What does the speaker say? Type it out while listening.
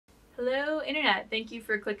Hello internet, thank you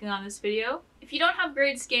for clicking on this video. If you don't have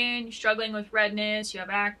great skin, you're struggling with redness, you have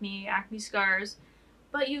acne scars,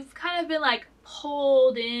 but you've kind of been like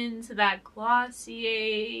pulled into that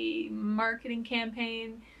Glossier marketing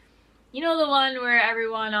campaign, you know, the one where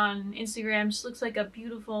everyone on Instagram just looks like a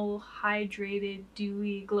beautiful, hydrated,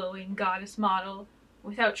 dewy, glowing goddess model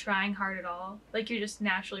without trying hard at all, like you're just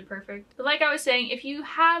naturally perfect. But like I was saying, if you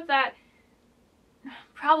have that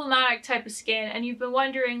problematic type of skin and you've been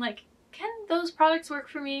wondering like, can those products work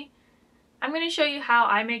for me? I'm going to show you how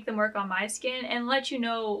I make them work on my skin and let you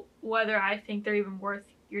know whether I think they're even worth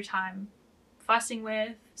your time fussing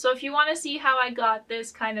with. So if you want to see how I got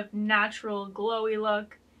this kind of natural glowy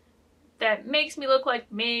look that makes me look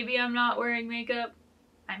like maybe I'm not wearing makeup,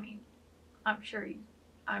 I mean, surely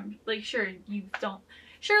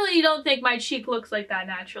you don't think my cheek looks like that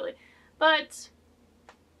naturally, but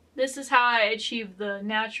this is how I achieve the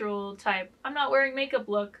natural type I'm not wearing makeup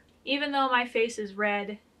look, even though my face is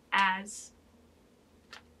red as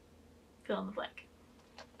fill in the blank.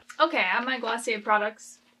 Okay, I have my Glossier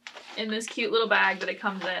products in this cute little bag that it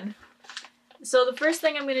comes in. So the first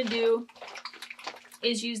thing I'm going to do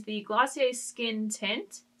is use the Glossier Skin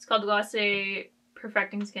Tint. It's called the Glossier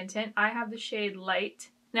Perfecting Skin Tint. I have the shade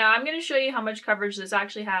Light. Now I'm going to show you how much coverage this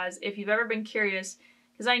actually has if you've ever been curious,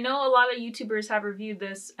 because I know a lot of YouTubers have reviewed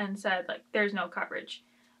this and said like there's no coverage.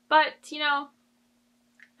 But you know,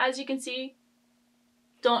 as you can see,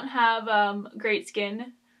 don't have great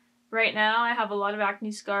skin right now. I have a lot of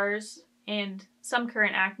acne scars and some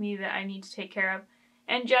current acne that I need to take care of,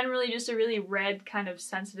 and generally just a really red, kind of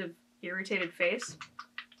sensitive, irritated face.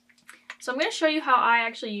 So I'm going to show you how I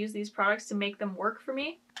actually use these products to make them work for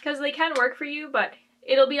me, because they can work for you, but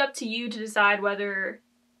it'll be up to you to decide whether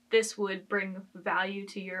this would bring value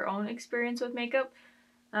to your own experience with makeup.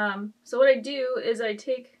 So what I do is I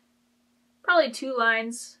take probably 2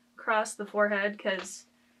 lines across the forehead, because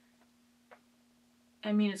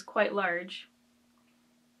I mean it's quite large.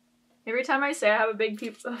 Every time I say I have a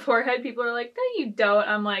big forehead, people are like, no you don't.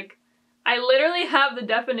 I'm like, I literally have the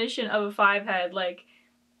definition of a 5 head. Like,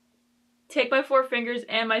 take my 4 fingers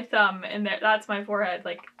and my thumb and that's my forehead.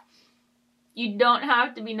 Like, you don't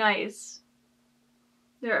have to be nice.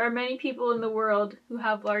 There are many people in the world who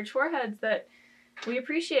have large foreheads that we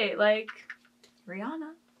appreciate, like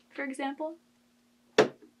Rihanna, for example.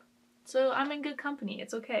 So I'm in good company,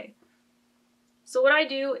 it's okay. So what I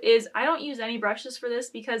do is I don't use any brushes for this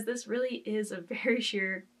because this really is a very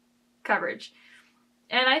sheer coverage.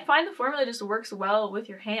 And I find the formula just works well with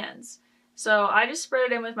your hands. So I just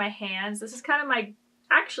spread it in with my hands. This is kind of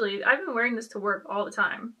actually, I've been wearing this to work all the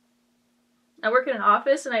time. I work in an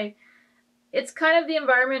office and it's kind of the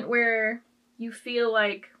environment where you feel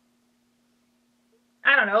like,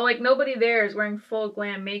 I don't know, like nobody there is wearing full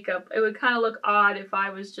glam makeup. It would kind of look odd if I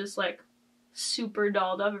was just like super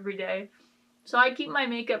dolled up every day. So I keep my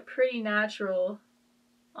makeup pretty natural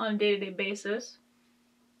on a day-to-day basis.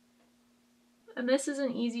 And this is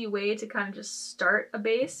an easy way to kind of just start a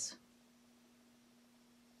base.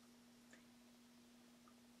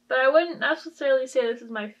 But I wouldn't necessarily say this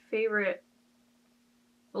is my favorite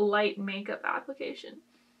light makeup application.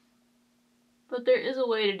 But there is a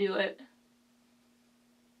way to do it.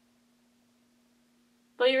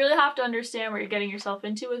 But you really have to understand what you're getting yourself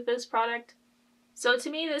into with this product. So to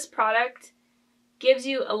me, this product gives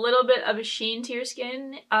you a little bit of a sheen to your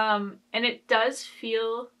skin, and it does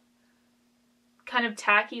feel kind of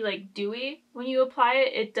tacky, like dewy when you apply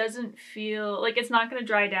it. It doesn't feel like it's not going to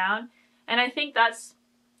dry down, and I think that's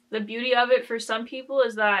the beauty of it for some people,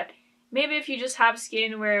 is that maybe if you just have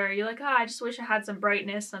skin where you're like, oh, I just wish I had some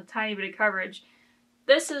brightness and a tiny bit of coverage,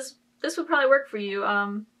 this would probably work for you,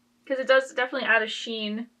 because it does definitely add a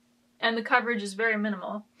sheen and the coverage is very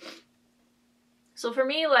minimal. So for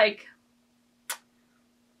me,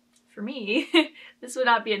 this would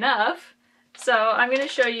not be enough. So I'm going to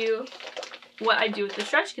show you what I do with the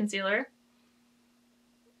stretch concealer.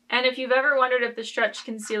 And if you've ever wondered if the stretch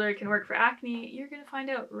concealer can work for acne, you're going to find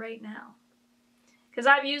out right now. Because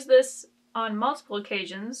I've used this on multiple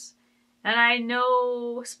occasions, and I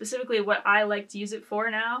know specifically what I like to use it for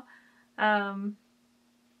now.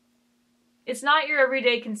 It's not your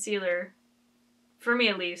everyday concealer, for me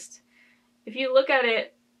at least. If you look at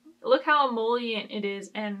it, look how emollient it is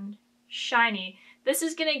and shiny. This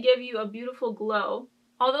is going to give you a beautiful glow.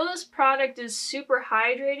 Although this product is super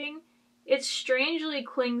hydrating, it strangely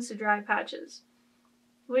clings to dry patches,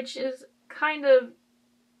 which is kind of,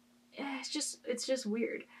 it's just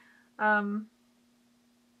weird. So I'm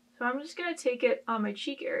just going to take it on my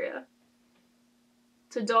cheek area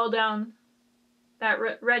to dull down that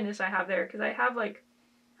redness I have there, because I have like,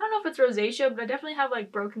 I don't know if it's rosacea, but I definitely have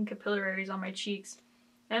like broken capillaries on my cheeks.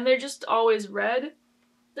 And they're just always red.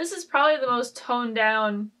 This is probably the most toned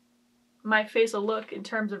down my face will look in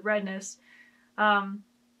terms of redness.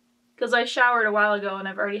 Because I showered a while ago and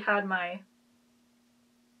I've already had my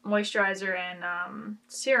moisturizer and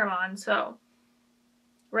serum on, so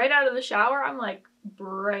right out of the shower I'm like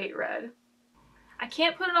bright red. I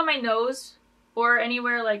can't put it on my nose or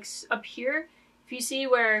anywhere like up here. If you see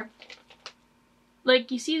where,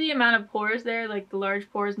 like, you see the amount of pores there, like the large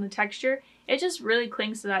pores and the texture, it just really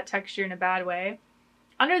clings to that texture in a bad way.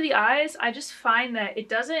 Under the eyes, I just find that it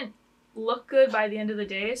doesn't look good by the end of the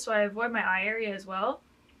day, so I avoid my eye area as well.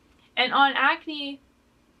 And on acne,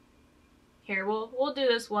 here, we'll do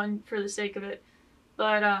this one for the sake of it,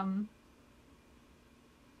 but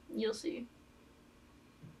you'll see.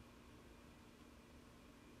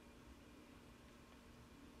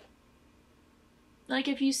 Like,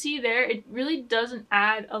 if you see there, it really doesn't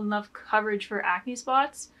add enough coverage for acne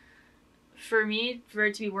spots for me for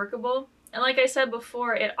it to be workable. And like I said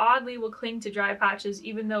before, it oddly will cling to dry patches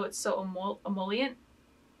even though it's so emollient.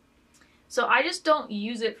 So I just don't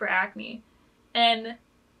use it for acne. And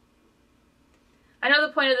I know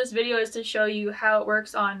the point of this video is to show you how it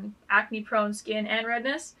works on acne-prone skin and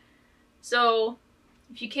redness. So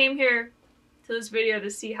if you came here to this video to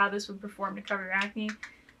see how this would perform to cover your acne,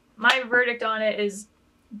 my verdict on it is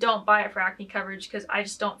don't buy it for acne coverage because I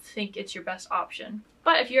just don't think it's your best option.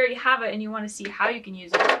 But if you already have it and you want to see how you can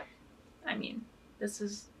use it, I mean, this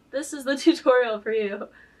is the tutorial for you.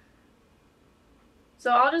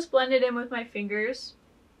 So I'll just blend it in with my fingers,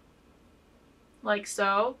 like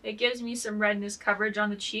so. It gives me some redness coverage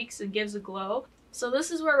on the cheeks and gives a glow. So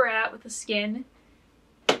this is where we're at with the skin.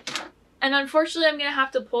 And unfortunately, I'm going to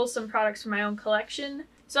have to pull some products from my own collection.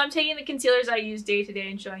 So I'm taking the concealers I use day to day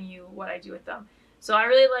and showing you what I do with them. So I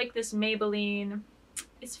really like this Maybelline.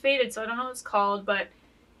 It's faded, so I don't know what it's called, but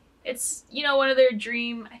it's, you know, one of their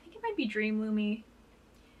Dream, I think it might be Dream Lumi,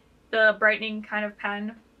 the brightening kind of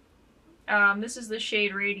pen. This is the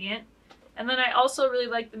shade Radiant. And then I also really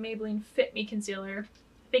like the Maybelline Fit Me concealer.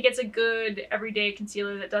 I think it's a good everyday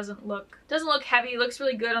concealer that doesn't look heavy, looks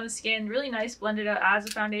really good on the skin, really nice blended out as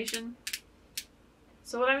a foundation.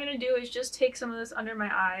 So what I'm going to do is just take some of this under my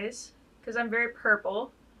eyes, because I'm very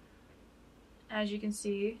purple. As you can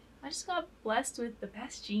see, I just got blessed with the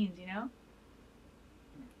best genes, you know?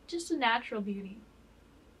 Just a natural beauty.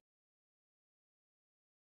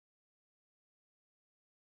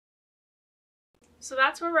 So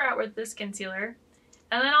that's where we're at with this concealer.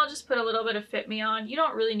 And then I'll just put a little bit of Fit Me on. You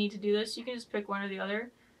don't really need to do this. You can just pick one or the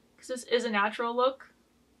other, because this is a natural look.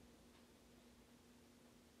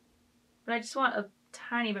 But I just want a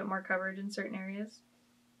tiny bit more coverage in certain areas.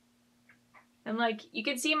 And like, you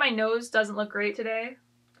can see my nose doesn't look great today.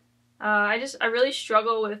 I really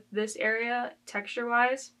struggle with this area texture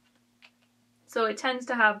wise. So it tends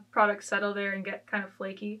to have products settle there and get kind of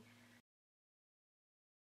flaky.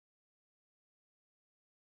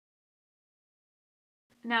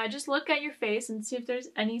 Now just look at your face and see if there's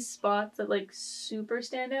any spots that like super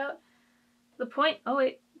stand out. The point, oh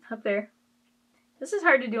wait, up there. This is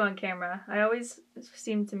hard to do on camera. I always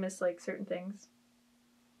seem to miss like certain things.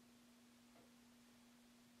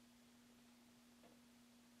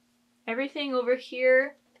 Everything over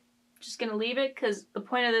here, just gonna leave it because the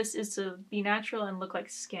point of this is to be natural and look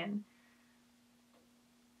like skin.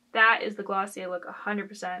 That is the Glossier look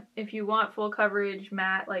 100%. If you want full coverage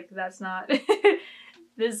matte, like that's not,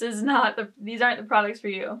 these aren't the products for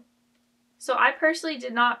you. So I personally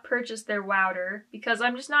did not purchase their powder because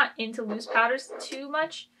I'm just not into loose powders too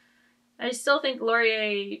much. I still think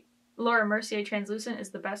Laura Mercier Translucent is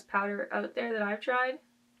the best powder out there that I've tried.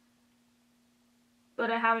 But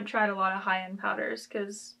I haven't tried a lot of high-end powders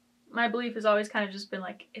because my belief has always kind of just been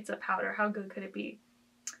like, it's a powder, how good could it be?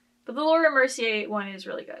 But the Laura Mercier one is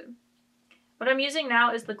really good. What I'm using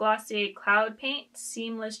now is the Glossier Cloud Paint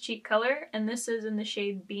Seamless Cheek Color, and this is in the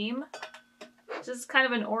shade Beam. This is kind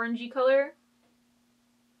of an orangey color.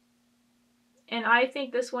 And I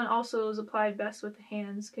think this one also is applied best with the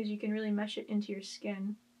hands because you can really mesh it into your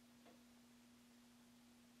skin.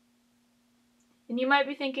 And you might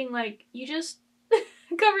be thinking like, you just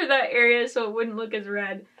covered that area so it wouldn't look as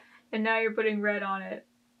red, and now you're putting red on it.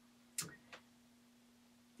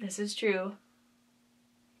 This is true.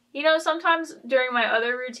 You know, sometimes during my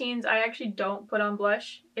other routines, I actually don't put on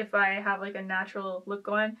blush if I have like a natural look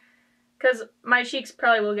going, because my cheeks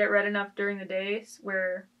probably will get red enough during the days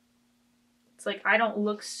where it's like I don't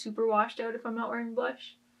look super washed out if I'm not wearing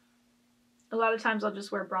blush. A lot of times I'll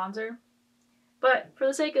just wear bronzer. But for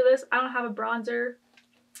the sake of this, I don't have a bronzer.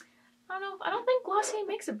 I don't know, I don't think Glossier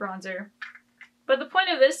makes a bronzer. But the point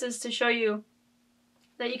of this is to show you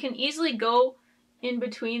that you can easily go in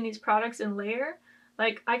between these products and layer.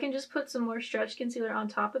 Like, I can just put some more stretch concealer on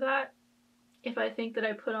top of that if I think that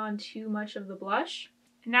I put on too much of the blush.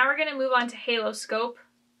 And now we're going to move on to Halo Scope.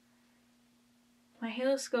 My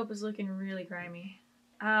Halo Scope is looking really grimy.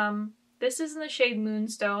 This is in the shade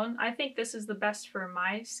Moonstone. I think this is the best for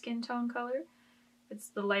my skin tone color. It's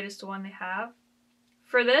the lightest one they have.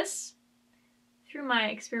 For this, through my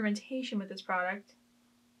experimentation with this product,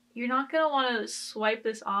 you're not going to want to swipe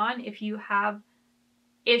this on if you have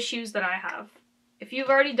issues that I have. If you've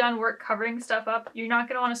already done work covering stuff up, you're not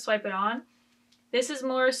going to want to swipe it on. This is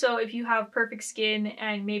more so if you have perfect skin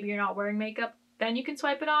and maybe you're not wearing makeup, then you can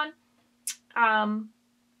swipe it on.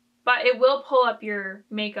 But it will pull up your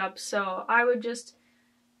makeup, so I would just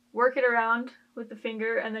work it around with the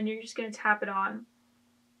finger and then you're just going to tap it on.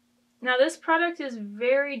 Now this product is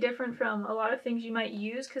very different from a lot of things you might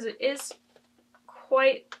use because it is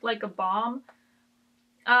quite like a balm.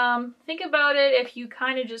 Think about it if you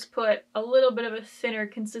kind of just put a little bit of a thinner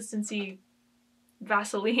consistency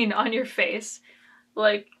Vaseline on your face.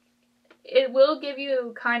 Like, it will give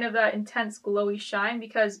you kind of that intense glowy shine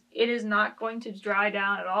because it is not going to dry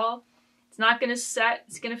down at all. It's not going to set.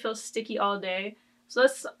 It's going to feel sticky all day. So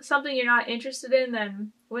that's something you're not interested in,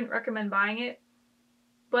 then wouldn't recommend buying it.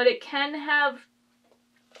 But it can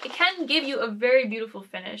give you a very beautiful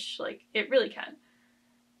finish. Like, it really can.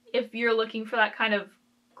 If you're looking for that kind of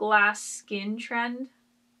glass skin trend.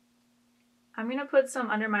 I'm going to put some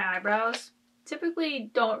under my eyebrows. Typically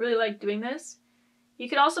don't really like doing this. You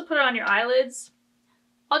can also put it on your eyelids.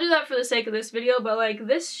 I'll do that for the sake of this video, but like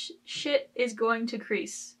this shit is going to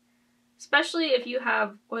crease. Especially if you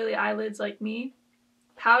have oily eyelids like me.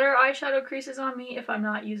 Powder eyeshadow creases on me if I'm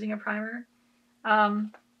not using a primer.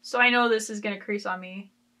 So I know this is going to crease on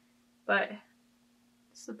me, but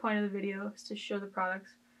it's the point of the video, is to show the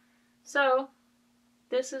products. So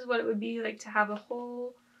this is what it would be like to have a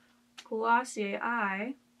whole Glossier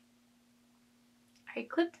eye. I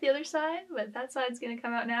clipped the other side, but that side's going to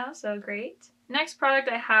come out now, so great. Next product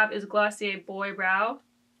I have is Glossier Boy Brow.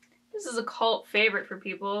 This is a cult favorite for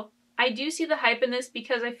people. I do see the hype in this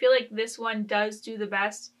because I feel like this one does do the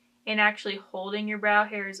best in actually holding your brow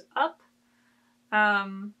hairs up. But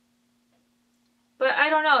I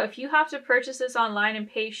don't know, if you have to purchase this online and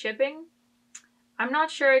pay shipping, I'm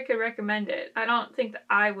not sure I could recommend it. I don't think that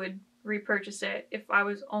I would repurchase it if I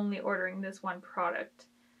was only ordering this one product.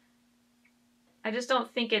 I just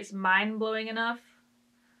don't think it's mind-blowing enough.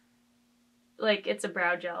 Like, it's a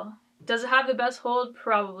brow gel. Does it have the best hold?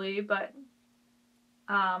 Probably, but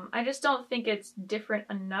I just don't think it's different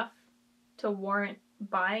enough to warrant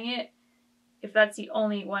buying it if that's the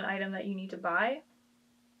only one item that you need to buy.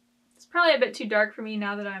 It's probably a bit too dark for me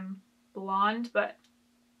now that I'm blonde, but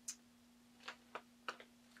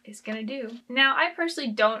it's gonna do. Now, I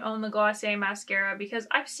personally don't own the Glossier mascara because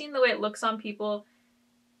I've seen the way it looks on people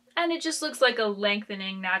and it just looks like a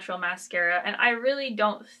lengthening natural mascara, and I really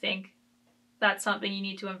don't think that's something you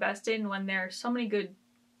need to invest in when there are so many good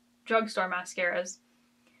drugstore mascaras.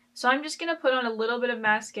 So I'm just gonna put on a little bit of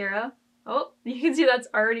mascara. Oh, you can see that's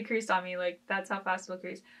already creased on me, like that's how fast it will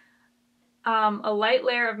crease. A light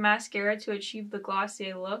layer of mascara to achieve the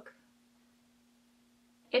Glossier look.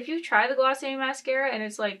 If you try the Glossier mascara and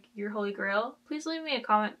it's like your holy grail, please leave me a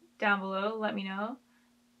comment down below, let me know.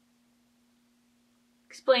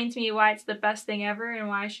 Explain to me why it's the best thing ever and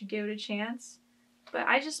why I should give it a chance. But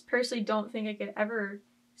I just personally don't think I could ever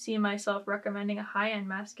see myself recommending a high-end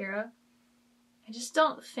mascara. I just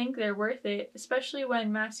don't think they're worth it, especially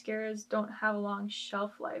when mascaras don't have a long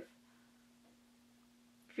shelf life.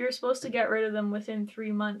 If you're supposed to get rid of them within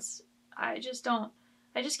 3 months, I just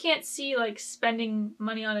can't see like spending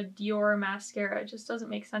money on a Dior mascara. It just doesn't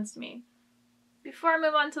make sense to me. Before I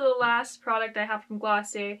move on to the last product I have from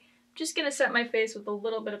Glossier, I'm just going to set my face with a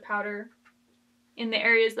little bit of powder in the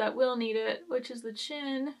areas that will need it, which is the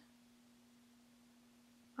chin,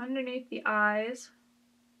 underneath the eyes,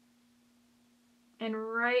 and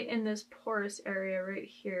right in this porous area right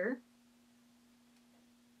here.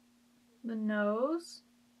 The nose,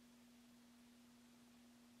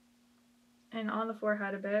 and on the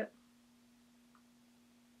forehead a bit.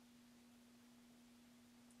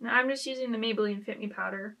 Now I'm just using the Maybelline Fit Me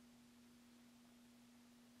powder.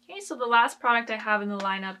 Okay, so the last product I have in the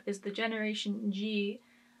lineup is the Generation G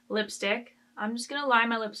lipstick. I'm just going to line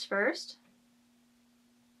my lips first.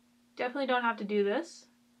 Definitely don't have to do this.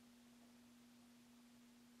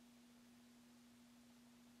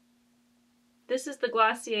 This is the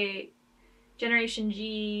Glossier Generation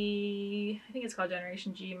G, I think it's called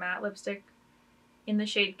Generation G matte lipstick in the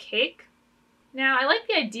shade Cake. Now, I like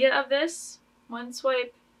the idea of this one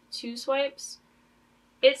swipe, two swipes.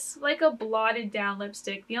 It's like a blotted down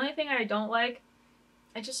lipstick. The only thing I don't like,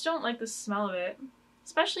 I just don't like the smell of it.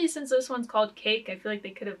 Especially since this one's called Cake. I feel like they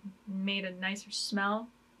could have made a nicer smell.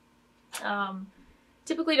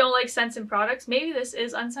 Typically don't like scents in products. Maybe this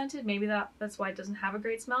is unscented. Maybe that's why it doesn't have a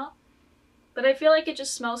great smell. But I feel like it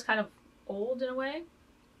just smells kind of old in a way.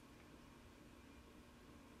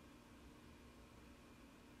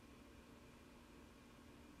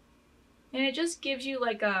 And it just gives you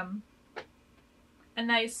like a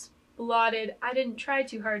nice blotted, I didn't try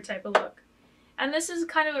too hard type of look. And this is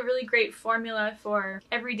kind of a really great formula for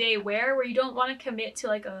everyday wear where you don't want to commit to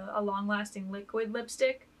like a long-lasting liquid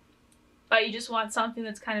lipstick, but you just want something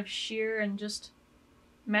that's kind of sheer and just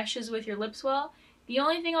meshes with your lips well. The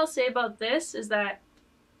only thing I'll say about this is that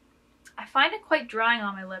I find it quite drying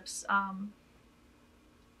on my lips. I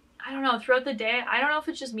don't know, throughout the day, I don't know if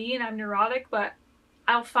it's just me and I'm neurotic, but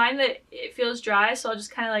I'll find that it feels dry, so I'll just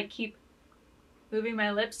kind of like keep moving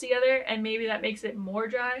my lips together, and maybe that makes it more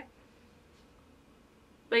dry.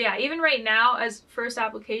 But yeah, even right now as first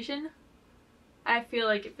application, I feel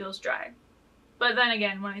like it feels dry. But then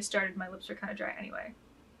again, when I started, my lips were kind of dry anyway.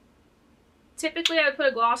 Typically I would put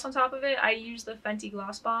a gloss on top of it. I use the Fenty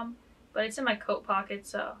Gloss Bomb, but it's in my coat pocket,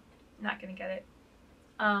 so I'm not gonna get it.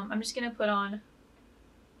 I'm just gonna put on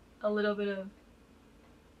a little bit of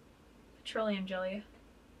petroleum jelly.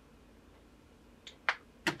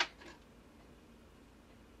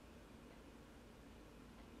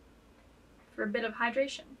 For a bit of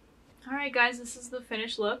hydration. Alright guys, this is the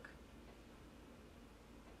finished look.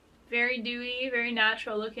 Very dewy, very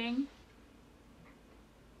natural looking.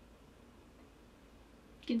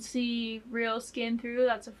 You can see real skin through,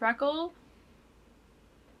 that's a freckle.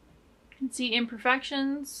 You can see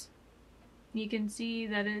imperfections. You can see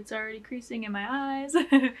that it's already creasing in my eyes.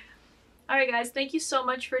 Alright guys, thank you so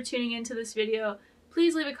much for tuning into this video.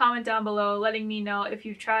 Please leave a comment down below letting me know if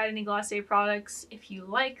you've tried any Glossier products, if you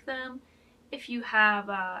like them, if you have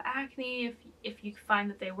acne, if you find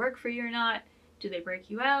that they work for you or not. Do they break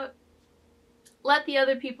you out? Let the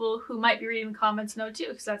other people who might be reading the comments know too,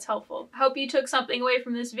 because that's helpful. I hope you took something away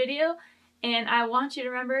from this video, and I want you to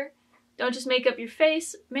remember, don't just make up your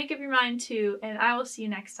face, make up your mind too, and I will see you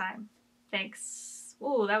next time. Thanks.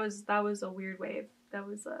 Ooh, that was a weird wave. That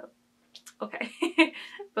was okay.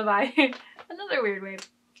 Bye-bye. Another weird wave.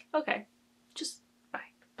 Okay. Just bye.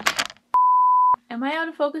 Am I out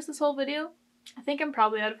of focus this whole video? I think I'm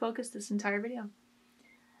probably out of focus this entire video.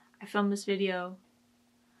 I filmed this video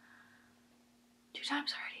 2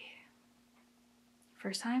 times already.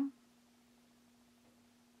 First time,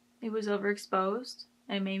 it was overexposed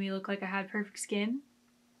and it made me look like I had perfect skin,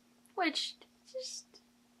 which just,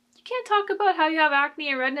 you can't talk about how you have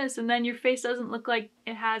acne and redness and then your face doesn't look like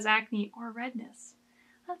it has acne or redness.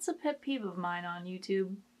 That's a pet peeve of mine on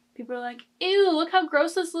YouTube. People are like, ew, look how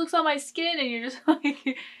gross this looks on my skin, and you're just like,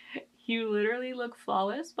 you literally look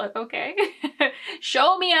flawless, but okay.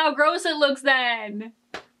 Show me how gross it looks then.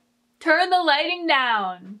 Turn the lighting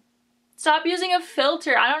down. Stop using a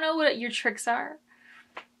filter. I don't know what your tricks are.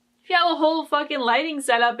 If you have a whole fucking lighting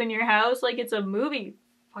setup in your house like it's a movie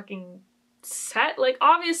fucking set, like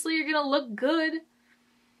obviously you're gonna look good.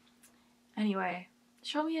 Anyway,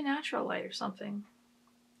 show me a natural light or something.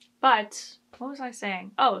 But, what was I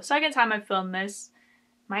saying? Oh, second time I filmed this,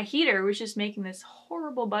 my heater was just making this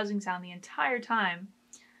horrible buzzing sound the entire time.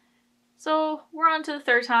 So, we're on to the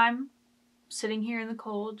third time. Sitting here in the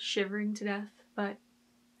cold, shivering to death, but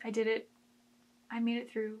I did it. I made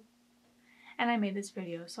it through. And I made this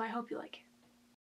video, so I hope you like it.